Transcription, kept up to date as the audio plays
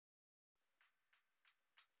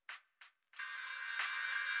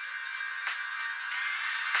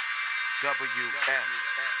WF.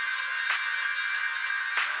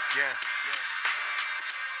 Yeah.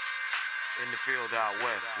 In the field out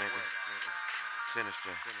west, nigga.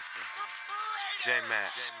 Sinister.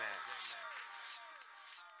 J-Mac.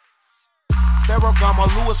 Ferragamo,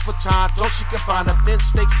 Louis Vuitton, Dolce Gabbana, thin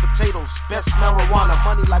steaks, potatoes, best marijuana,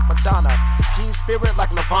 money like Madonna, teen spirit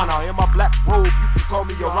like Nirvana. In my black robe, you can call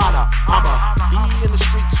me Your Honor. I'ma be in the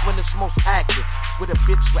streets when it's most active, with a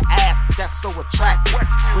bitch with ass that's so attractive.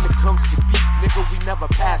 When it comes to beef, nigga, we never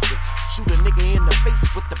passive. Shoot a nigga in the face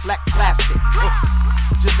with the black plastic.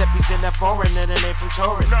 Giuseppe's in that foreign and it ain't from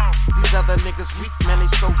Turin. These other niggas weak, man, they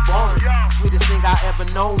so boring. Sweetest thing I ever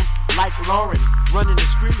known, like Lauren, running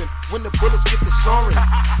and screaming when the bullets get to soaring.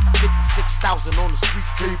 56,000 on the sweet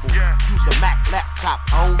table. Use a Mac laptop,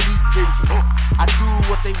 I don't need cable. I do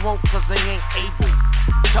what they want cause they ain't able.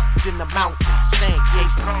 Tucked in the mountains, San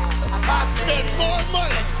Diego. I spend more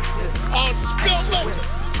money on spilled liquor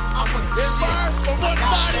in bars from one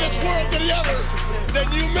side of this world to the other than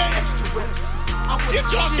you make. You're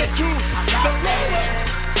talking to the Rolex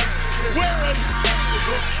wearing,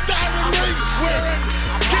 diamond rings wearing,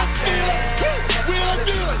 kid stealing, wheeling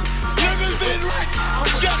dealing, living like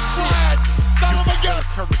just fried, son of a gun.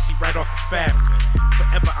 Currency right off the fabric.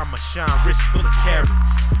 Forever I'ma shine, wrist full of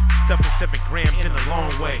carrots. Stuffing 7 grams in a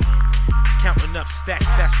long way. Counting up stacks,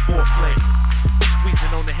 that's foreplay.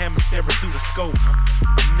 Squeezing on the hammer, staring through the scope.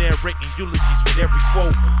 I'm narrating eulogies with every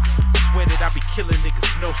quote. Swear that I be killing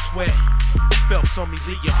niggas, no sweat. Phelps on me,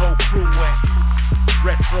 leave your whole crew wet.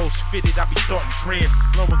 Retros fitted, I be starting trends.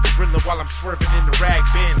 Blowing gorilla while I'm swerving in the rag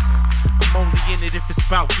bins. I'm only in it if it's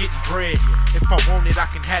about getting bread. If I want it, I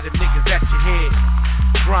can have them niggas at your head.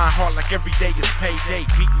 Grind hard like every day is payday.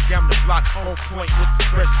 Beating down the block on point with the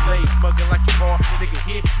fresh blade. Mugging like you hard, nigga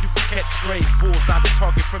here, you can catch strays. Bulls out the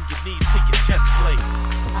target from your knees to your chest plate.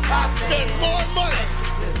 I spend more money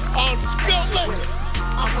on spilled liquor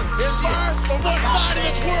in bars from one side of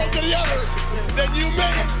this world to the other than you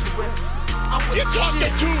make. You're talking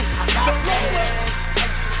to the Rolex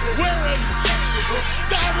wearing,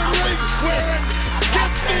 diamond rings wearing,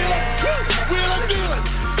 kid stealing, wheeling dealing,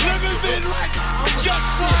 living like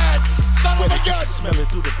just fried, son of a gun. Smelling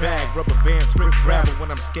through the bag, rubber bands, grip gravel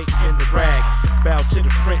when I'm skating in the rag. Bow to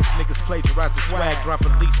the prince, niggas plagiarize the swag,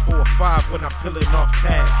 dropping at least 4 or 5 when I'm peeling off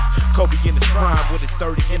tags. Kobe in his prime with a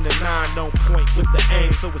 30 in the 9, on point with the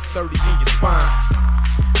aim, so it's 30 in your spine.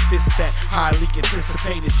 This, that, highly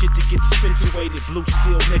anticipated shit to get you situated. Blue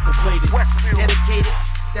steel, nickel plated. Dedicated,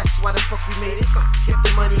 that's why the fuck we made it. Kept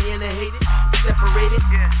the money in and hated, separated.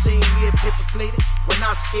 Same year, paper plated. When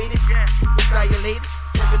I skated, people dilated,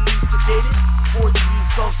 heavily sedated.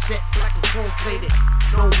 4G's offset, black and chrome plated.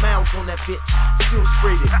 No miles on that bitch, still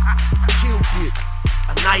sprayed it. Killed it,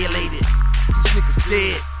 annihilated. These niggas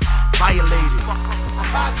dead, violated.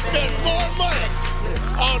 I spend more money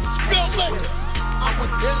on spilled liquor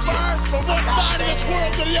in bars from one side of this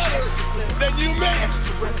world to the other than you make.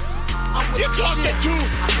 You're talking to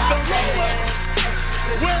the Rolex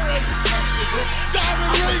wearing,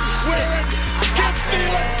 diamond rings wearing, kid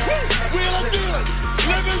stealing, wheeling dealing,